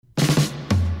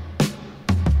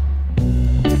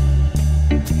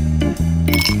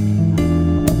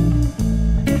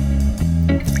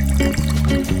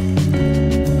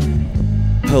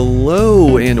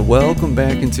Hello and welcome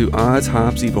back into Odds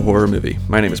Hops Evil Horror Movie.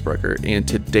 My name is Parker, and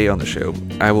today on the show,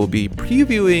 I will be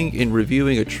previewing and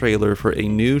reviewing a trailer for a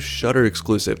new Shudder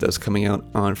exclusive that's coming out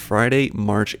on Friday,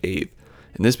 March 8th.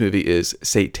 And this movie is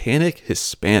Satanic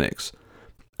Hispanics.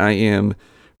 I am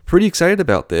pretty excited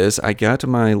about this. I got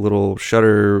my little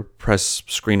Shudder press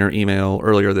screener email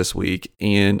earlier this week,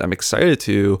 and I'm excited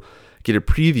to get a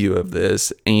preview of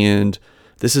this. And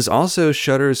this is also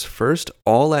Shudder's first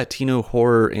all-Latino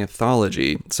horror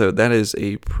anthology, so that is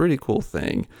a pretty cool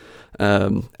thing.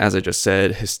 As I just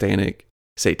said, Satanic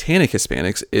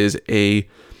Hispanics is a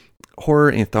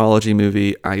horror anthology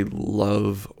movie. I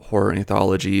love horror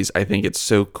anthologies. I think it's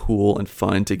so cool and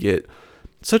fun to get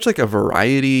such like a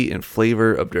variety and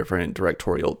flavor of different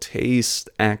directorial tastes,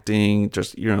 acting,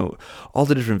 just, all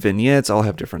the different vignettes all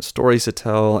have different stories to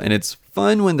tell, and it's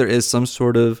fun when there is some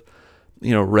sort of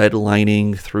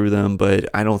redlining through them, but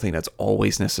I don't think that's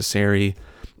always necessary.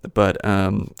 But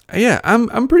yeah,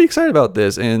 I'm pretty excited about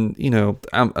this, and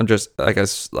I'm just like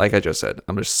I just said,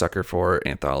 I'm just a sucker for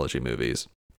anthology movies.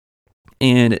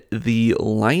 And the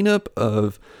lineup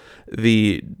of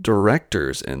the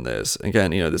directors in this, again,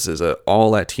 this is an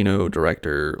all Latino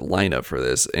director lineup for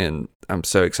this, and I'm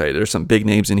so excited. There's some big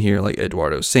names in here like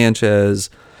Eduardo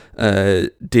Sanchez,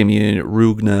 Damian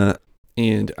Rugna.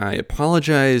 And I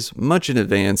apologize much in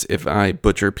advance if I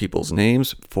butcher people's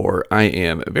names, for I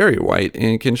am very white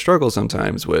and can struggle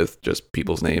sometimes with just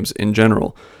people's names in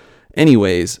general.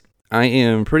 Anyways, I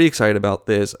am pretty excited about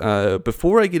this.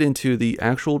 Before I get into the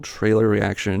actual trailer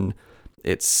reaction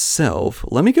itself,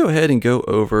 let me go ahead and go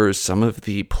over some of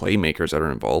the playmakers that are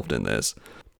involved in this.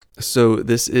 So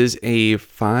this is a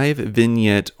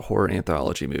 5-vignette horror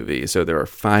anthology movie. So there are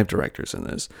 5 directors in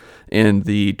this. And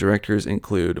the directors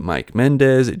include Mike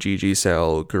Mendez, Gigi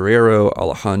Sal Guerrero,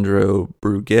 Alejandro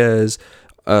Bruguez,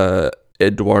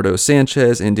 Eduardo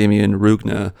Sanchez, and Damian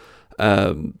Rugna.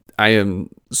 I am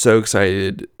so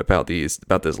excited about this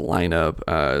lineup.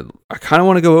 I kind of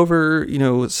want to go over,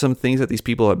 some things that these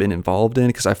people have been involved in,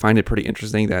 because I find it pretty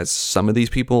interesting that some of these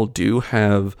people do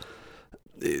have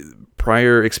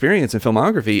prior experience in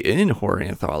filmography in horror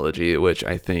anthology, which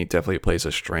I think definitely plays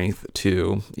a strength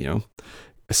to,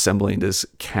 assembling this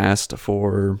cast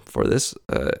for this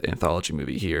anthology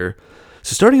movie here.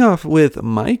 So starting off with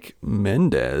Mike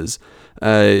Mendez,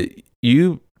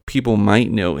 you people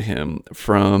might know him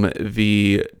from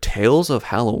the Tales of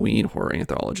Halloween horror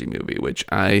anthology movie, which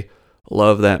I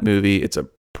love that movie. It's a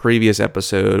previous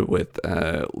episode with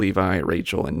Levi,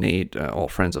 Rachel, and Nate, all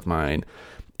friends of mine.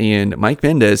 And Mike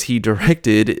Mendez, he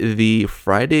directed the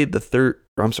Friday the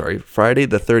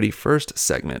 31st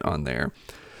segment on there.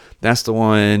 That's the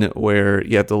one where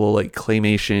you have the little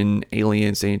claymation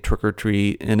alien saying trick or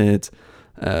treat in it.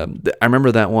 I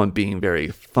remember that one being very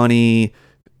funny,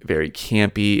 very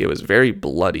campy. It was very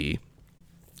bloody.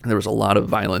 There was a lot of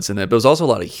violence in it, but there was also a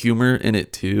lot of humor in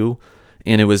it too.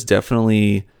 And it was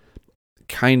definitely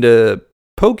kind of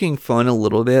poking fun a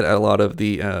little bit at a lot of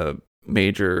the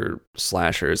major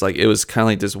slashers. It was kind of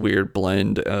like this weird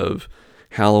blend of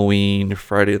Halloween,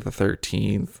 Friday the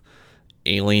 13th,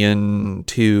 Alien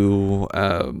 2,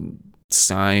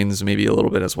 Signs maybe a little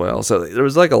bit as well. So there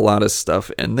was a lot of stuff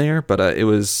in there, but it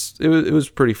was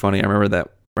pretty funny. I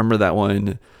remember that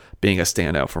one being a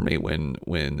standout for me when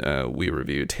we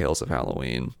reviewed Tales of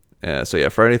Halloween. So yeah,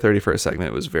 Friday 31st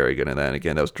segment was very good in that. And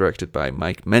again, that was directed by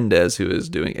Mike Mendez, who is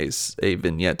doing a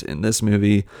vignette in this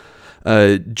movie.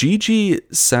 Gigi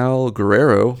Sal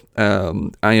Guerrero,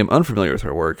 I am unfamiliar with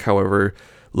her work. However,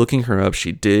 looking her up,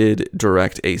 she did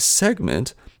direct a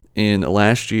segment in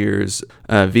last year's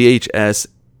VHS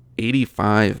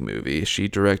 85 movie. She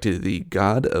directed the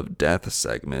God of Death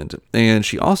segment. And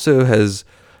she also has,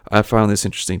 I found this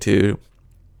interesting too,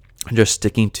 just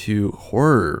sticking to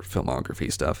horror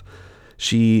filmography stuff.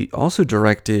 She also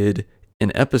directed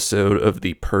an episode of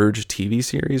the Purge TV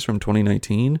series from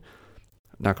 2019.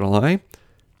 Not gonna lie,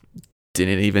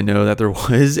 didn't even know that there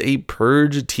was a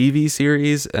Purge TV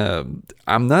series.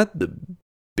 I'm not the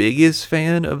biggest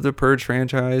fan of the Purge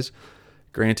franchise.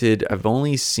 Granted, I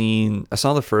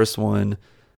saw the first one,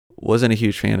 wasn't a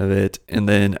huge fan of it, and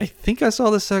then I think I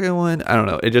saw the second one. I don't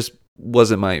know, it just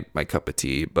wasn't my cup of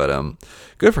tea, but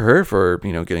good for her for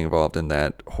getting involved in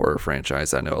that horror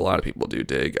franchise. I know a lot of people do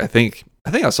dig. I think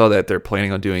I saw that they're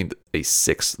planning on doing a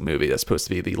 6th movie that's supposed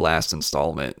to be the last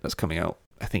installment that's coming out,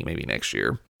 I think maybe next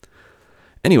year.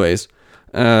 Anyways,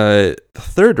 the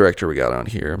third director we got on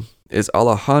here is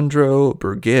Alejandro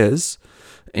Bruguez,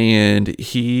 and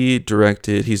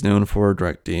he's known for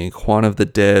directing Juan of the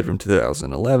Dead from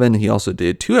 2011. He also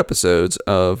did 2 episodes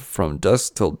of From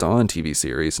Dusk Till Dawn TV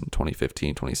series in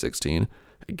 2015, 2016.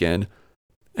 Again,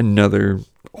 another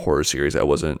horror series I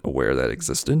wasn't aware that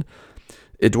existed.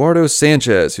 Eduardo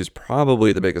Sanchez, who's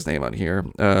probably the biggest name on here.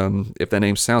 If that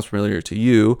name sounds familiar to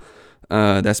you,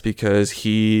 that's because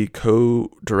he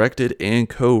co-directed and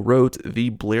co-wrote the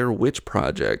Blair Witch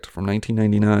Project from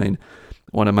 1999.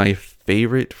 One of my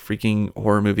favorite freaking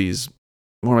horror movies.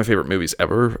 One of my favorite movies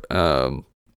ever.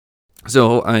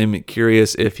 So I'm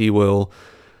curious if he will.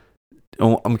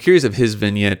 I'm curious if his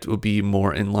vignette will be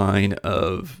more in line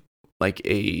of like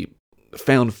a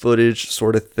found footage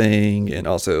sort of thing, and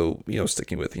also,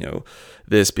 sticking with,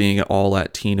 this being an all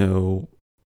Latino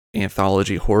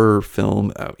anthology horror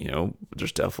film.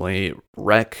 There's definitely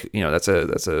Wreck. That's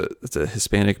a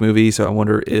Hispanic movie, so I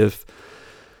wonder,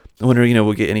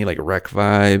 we'll get any like Wreck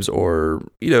vibes, or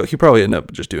he'll probably end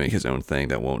up just doing his own thing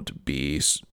that won't be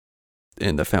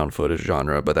in the found footage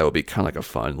genre, but that would be kind of like a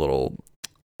fun little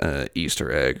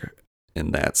Easter egg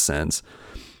in that sense.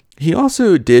 He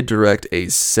also did direct a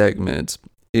segment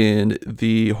in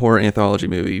the horror anthology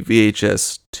movie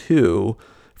VHS 2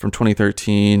 from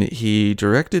 2013. He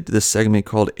directed this segment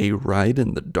called A Ride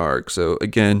in the Dark. So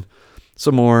again,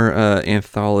 some more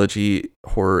anthology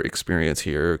horror experience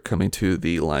here coming to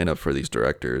the lineup for these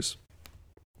directors.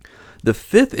 The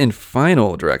fifth and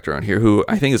final director on here, who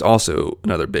I think is also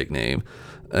another big name,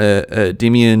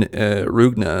 Demian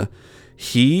Rugna.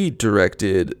 He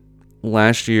directed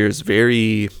last year's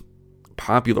very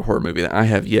popular horror movie that I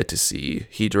have yet to see.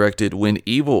 He directed When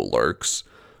Evil Lurks.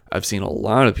 I've seen a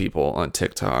lot of people on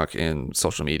TikTok and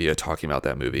social media talking about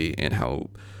that movie and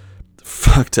how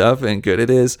fucked up and good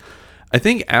it is. I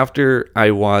think after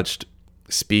I watched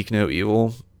Speak No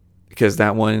Evil, because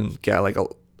that one got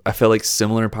I felt like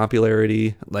similar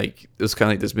popularity. Like, it was kind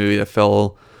of like this movie that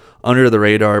fell under the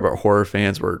radar, but horror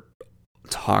fans were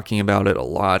talking about it a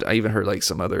lot. I even heard like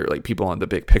some other like people on The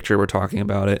Big Picture were talking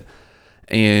about it.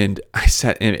 And I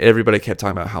sat and everybody kept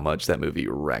talking about how much that movie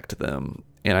wrecked them.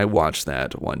 And I watched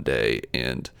that one day,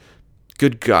 and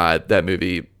good God, that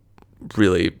movie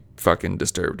really fucking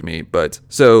disturbed me. But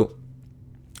so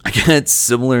I get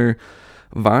similar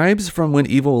vibes from When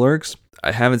Evil Lurks.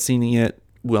 I haven't seen it yet.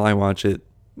 Will I watch it?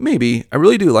 Maybe. I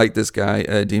really do like this guy,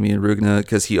 Demian Rugna,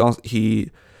 because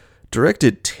he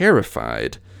directed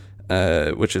Terrified,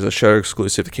 which is a Shudder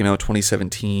exclusive that came out in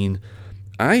 2017.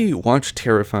 I watched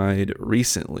Terrified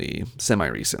recently,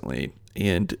 semi-recently,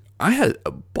 and I had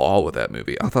a ball with that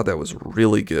movie. I thought that was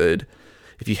really good.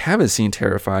 If you haven't seen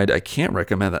Terrified, I can't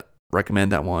recommend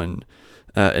that one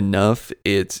enough.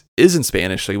 It is in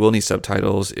Spanish, so you will need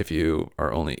subtitles if you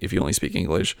only speak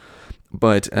English.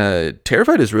 But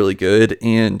Terrified is really good,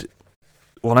 and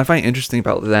what I find interesting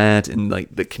about that, and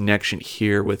like the connection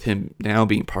here with him now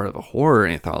being part of a horror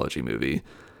anthology movie,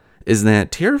 is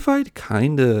that Terrified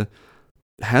kind of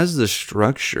has the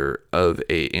structure of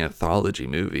a anthology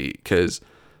movie, because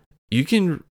you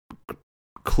can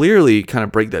clearly kind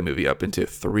of break that movie up into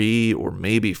 3 or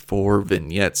maybe 4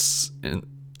 vignettes in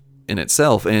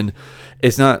itself, and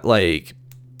it's not like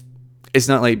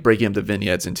breaking up the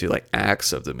vignettes into like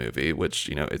acts of the movie, which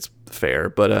it's fair,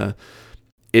 but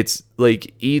it's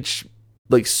like each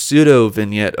like pseudo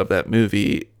vignette of that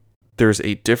movie, there's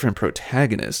a different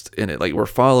protagonist in it. Like, we're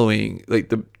following, like,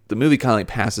 the movie kind of like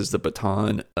passes the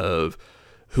baton of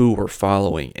who we're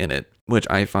following in it, which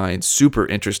I find super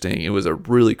interesting. It was a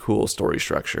really cool story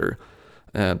structure.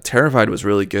 Terrified was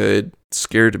really good,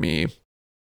 scared me.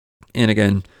 And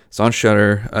again, it's on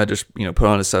Shudder. Just put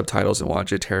on the subtitles and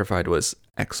watch it. Terrified was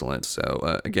excellent.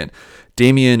 So again,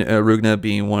 Demian Rugna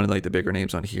being one of like the bigger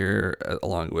names on here,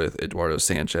 along with Eduardo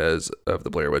Sanchez of the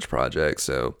Blair Witch Project.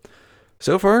 So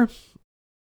far,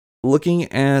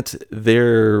 looking at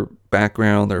their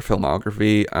background, their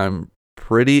filmography, I'm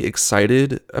pretty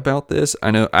excited about this.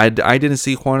 I know I didn't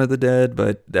see Juan of the Dead,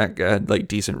 but that got like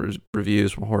decent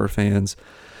reviews from horror fans.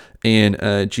 And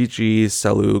Gigi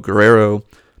Salu Guerrero,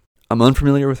 I'm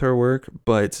unfamiliar with her work,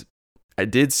 but I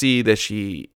did see that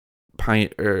she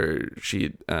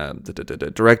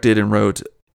directed and wrote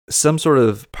some sort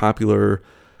of popular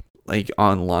like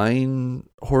online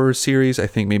horror series, I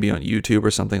think maybe on YouTube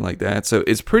or something like that. So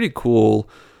it's pretty cool,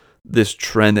 this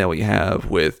trend that we have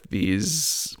with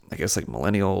these, I guess, like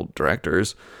millennial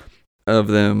directors, of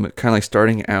them kind of like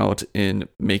starting out in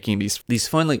making these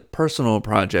fun like personal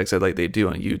projects that like they do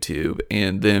on YouTube,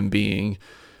 and them being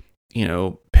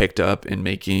picked up and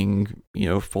making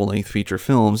full-length feature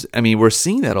films. I mean, we're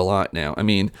seeing that a lot now. I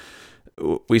mean,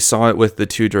 we saw it with the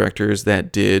 2 directors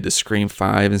that did the Scream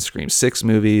 5 and Scream 6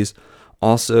 movies.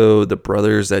 Also, the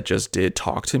brothers that just did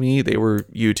Talk to Me, they were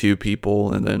YouTube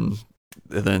people, and then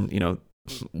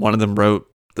one of them wrote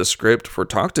the script for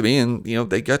Talk to Me, and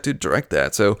they got to direct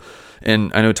that. So,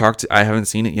 and I know I haven't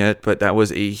seen it yet, but that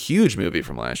was a huge movie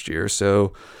from last year.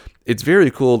 So it's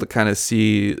very cool to kind of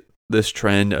see this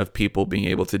trend of people being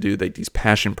able to do these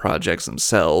passion projects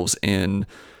themselves, and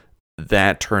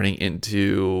that turning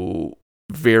into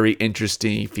very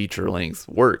interesting feature-length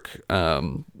work.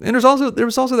 And there was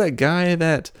also that guy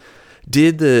that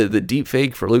did the deep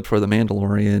fake for Luke for the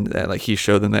Mandalorian, that he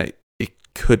showed them that it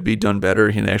could be done better.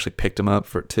 He actually picked him up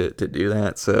to do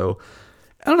that. So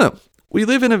I don't know. We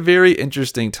live in a very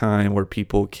interesting time where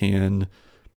people can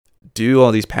do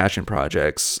all these passion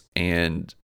projects,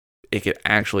 and it could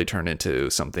actually turn into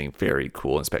something very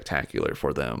cool and spectacular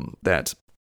for them that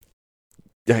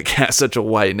casts such a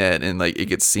wide net, and it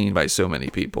gets seen by so many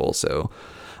people. So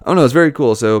I don't know, it's very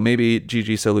cool. So maybe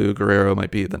Gigi Salu Guerrero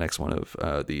might be the next one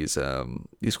of these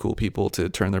cool people to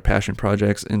turn their passion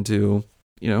projects into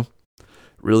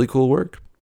really cool work.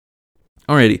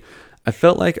 Alrighty, I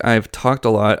felt like I've talked a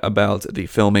lot about the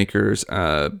filmmakers.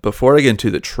 Before I get into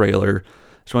the trailer,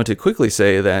 I just want to quickly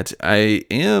say that I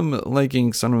am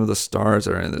liking some of the stars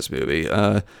that are in this movie.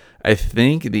 I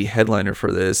think the headliner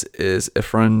for this is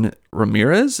Efren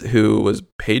Ramirez, who was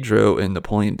Pedro in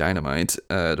Napoleon Dynamite.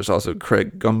 There's also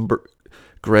Greg Grunberg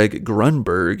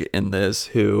in this,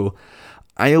 who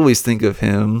I always think of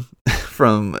him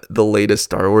from the latest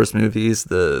Star Wars movies,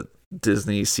 the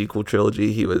Disney sequel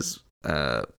trilogy. He was,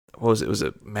 what was it? Was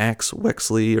it Max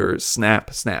Wexley or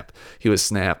Snap? He was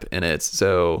Snap in it.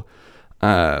 So,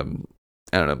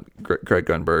 I don't know, Greg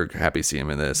Grunberg, happy to see him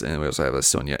in this. And we also have a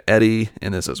Sonia Eddy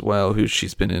in this as well, who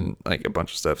she's been in a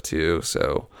bunch of stuff too.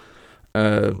 So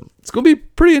it's going to be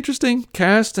pretty interesting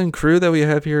cast and crew that we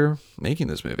have here making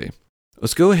this movie.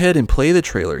 Let's go ahead and play the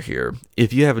trailer here.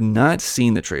 If you have not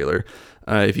seen the trailer,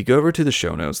 if you go over to the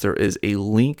show notes, there is a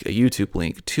link, a YouTube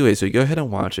link to it. So you go ahead and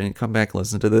watch it and come back and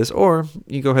listen to this, or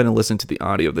you go ahead and listen to the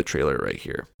audio of the trailer right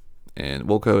here. And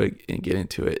we'll go and get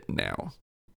into it now.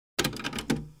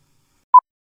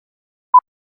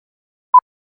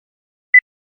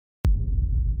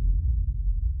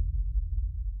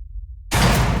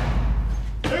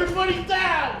 Everybody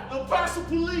down! El Paso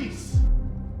police!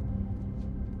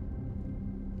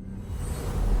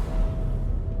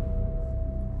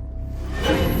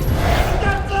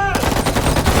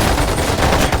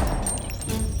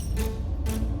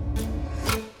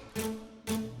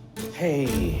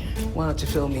 Hey, why don't you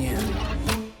fill me in?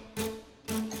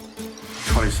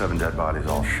 27 dead bodies,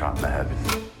 all shot in the head.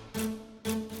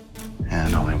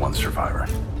 And only one survivor.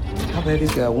 I bet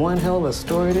he's got one hell of a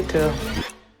story to tell.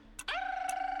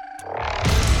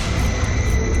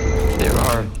 There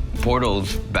are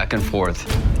portals back and forth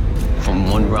from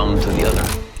one realm to the other.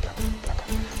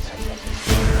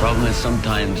 Problem is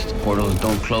sometimes portals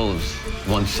don't close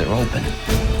once they're open.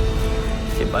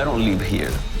 If I don't leave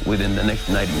here within the next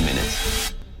 90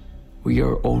 minutes, we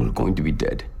are all going to be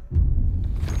dead.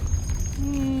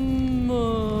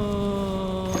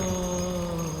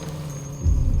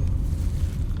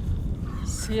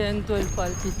 Siento el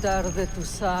palpitar de tu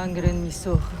sangre en mis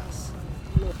ojos.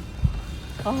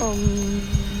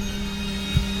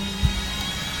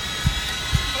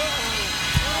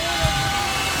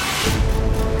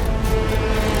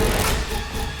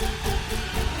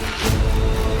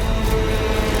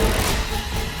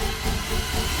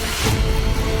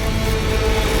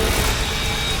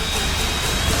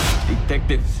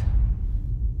 Detectives,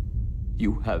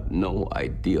 you have no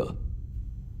idea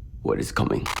what is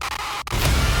coming.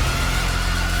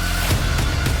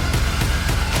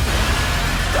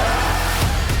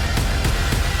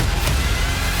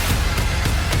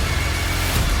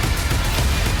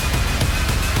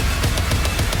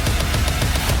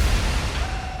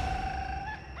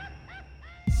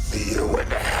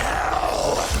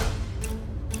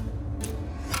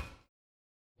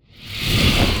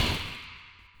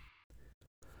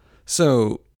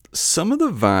 So some of the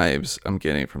vibes I'm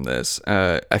getting from this,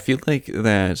 I feel like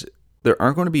that there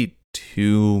aren't going to be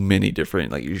too many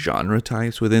different genre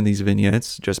types within these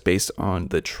vignettes just based on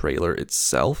the trailer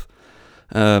itself.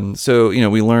 So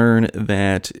we learn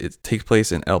that it takes place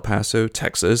in El Paso,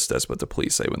 Texas. That's what the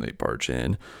police say when they barge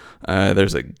in.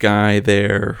 There's a guy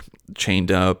there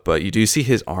chained up, but you do see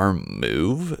his arm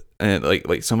move, and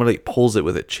like somebody pulls it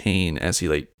with a chain as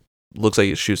he looks like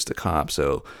he shoots the cop.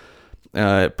 So.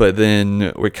 But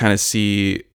then we kind of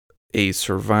see a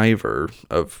survivor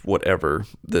of whatever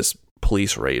this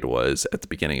police raid was at the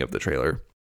beginning of the trailer,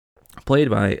 played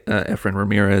by Efren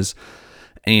Ramirez,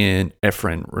 and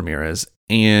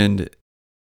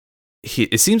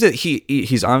it seems that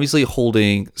he's obviously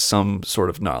holding some sort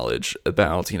of knowledge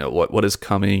about what is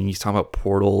coming. He's talking about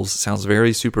portals. Sounds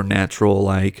very supernatural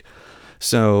like.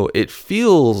 So it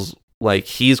feels like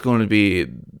he's going to be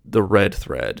the red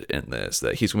thread in this,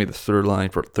 that he's going to be the third line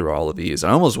through all of these.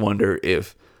 I almost wonder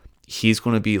if he's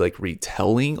going to be like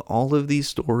retelling all of these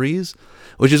stories,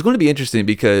 which is going to be interesting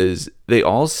because they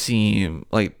all seem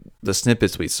like the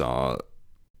snippets we saw.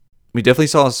 We definitely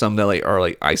saw some that like are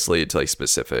like isolated to like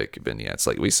specific vignettes.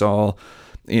 Like we saw,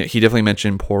 he definitely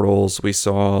mentioned portals. We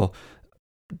saw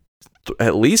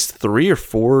at least 3 or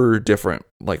 4 different,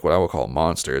 like what I would call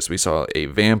monsters. We saw a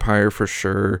vampire for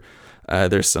sure.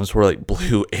 There's some sort of like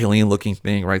blue alien looking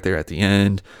thing right there at the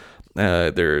end.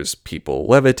 There's people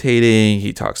levitating.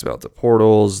 He talks about the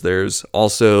portals. There's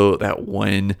also that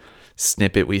one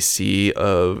snippet we see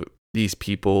of these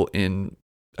people in,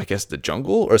 I guess, the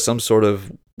jungle or some sort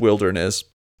of wilderness.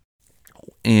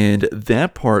 And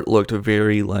that part looked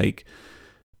very like,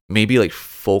 maybe like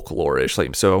folklore-ish.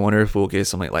 Like, so I wonder if we'll get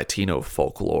some like Latino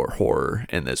folklore horror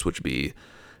in this, which would be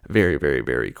very, very,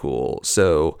 very cool.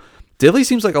 So definitely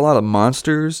seems like a lot of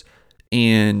monsters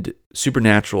and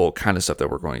supernatural kind of stuff that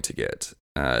we're going to get,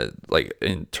 like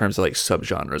in terms of like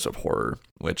subgenres of horror,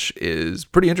 which is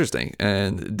pretty interesting.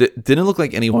 And didn't look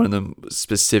like any one of them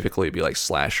specifically be like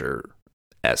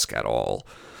slasher-esque at all.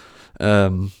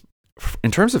 In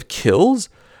terms of kills,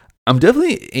 I'm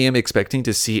definitely am expecting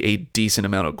to see a decent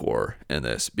amount of gore in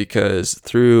this, because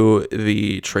through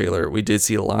the trailer we did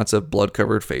see lots of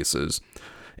blood-covered faces.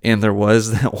 And there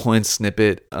was that one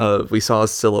snippet of, we saw a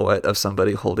silhouette of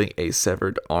somebody holding a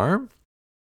severed arm.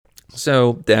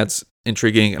 So that's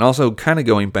intriguing. And also kind of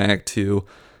going back to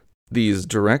these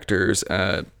directors,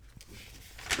 the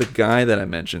guy that I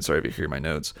mentioned, sorry if you hear my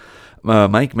notes,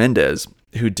 Mike Mendez,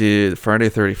 who did Friday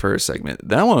 31st segment.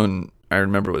 That one I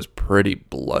remember was pretty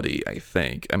bloody, I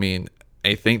think. I mean,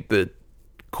 I think the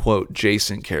quote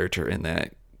Jason character in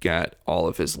that got all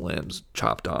of his limbs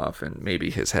chopped off and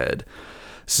maybe his head.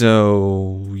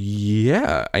 So,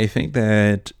 yeah, I think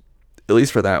that, at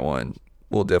least for that one,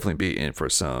 we'll definitely be in for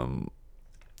some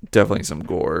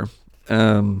gore.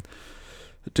 But,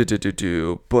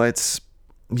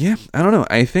 yeah, I don't know.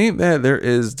 I think that there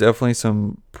is definitely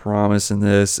some promise in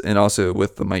this. And also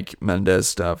with the Mike Mendez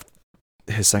stuff,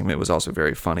 his segment was also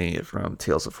very funny from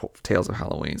Tales of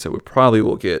Halloween. So we probably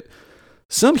will get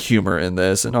some humor in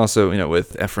this. And also,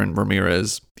 with Efren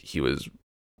Ramirez, he was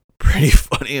pretty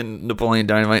funny in Napoleon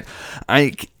Dynamite.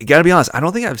 I gotta be honest, I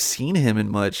don't think I've seen him in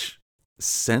much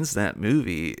since that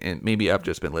movie, and maybe I've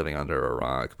just been living under a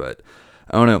rock, but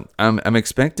I don't know. I'm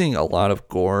expecting a lot of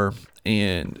gore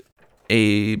and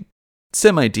a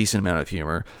semi-decent amount of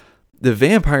humor. The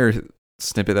vampire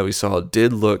snippet that we saw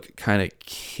did look kind of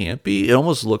campy. It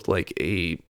almost looked like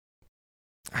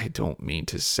I don't mean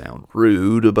to sound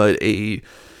rude, but I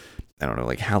don't know,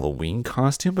 like Halloween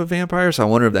costume of vampire. So I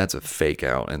wonder if that's a fake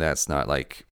out and that's not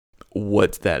like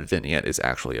what that vignette is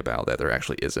actually about, that there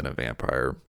actually isn't a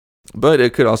vampire. But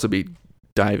it could also be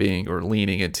diving or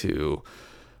leaning into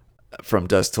From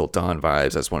Dusk Till Dawn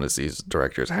vibes, as one of these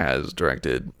directors has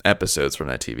directed episodes from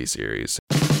that TV series.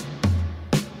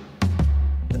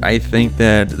 I think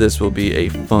that this will be a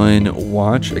fun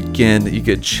watch. Again, you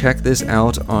could check this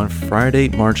out on Friday,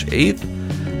 March 8th.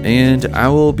 And I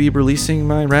will be releasing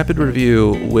my rapid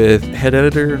review with head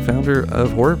editor and founder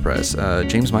of Horror Press.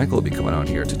 James Michael will be coming on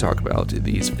here to talk about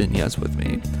these vignettes with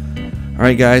me. All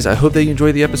right, guys, I hope that you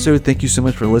enjoyed the episode. Thank you so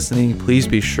much for listening. Please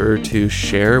be sure to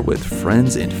share with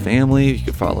friends and family. You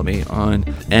can follow me on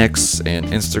X and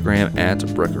Instagram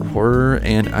at Brucker Horror,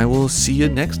 and I will see you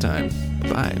next time.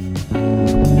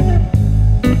 Bye.